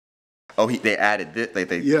Oh, they added this.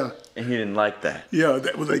 Yeah. And he didn't like that. Yeah,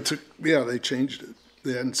 they changed it.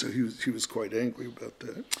 Yeah, and so he was quite angry about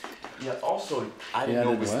that. Yeah. Also, I didn't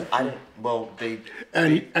know.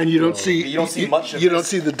 You don't see much of you this. don't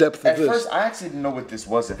see the depth of At this. first, I actually didn't know what this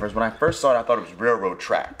was at first. When I first saw it, I thought it was railroad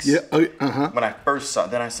tracks. Yeah. When I first saw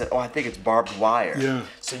it, then I said, "Oh, I think it's barbed wire." Yeah.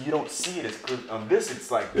 So you don't see it as clear. On this, it's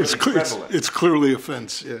like really It's it's clearly a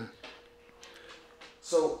fence. Yeah.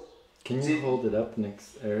 So. Can you hold it up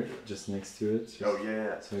just next to it? Oh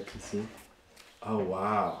yeah. So I can see. Oh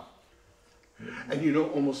wow. And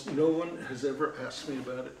almost no one has ever asked me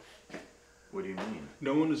about it. What do you mean?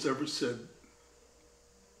 No one has ever said,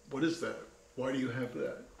 "What is that? Why do you have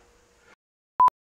that?"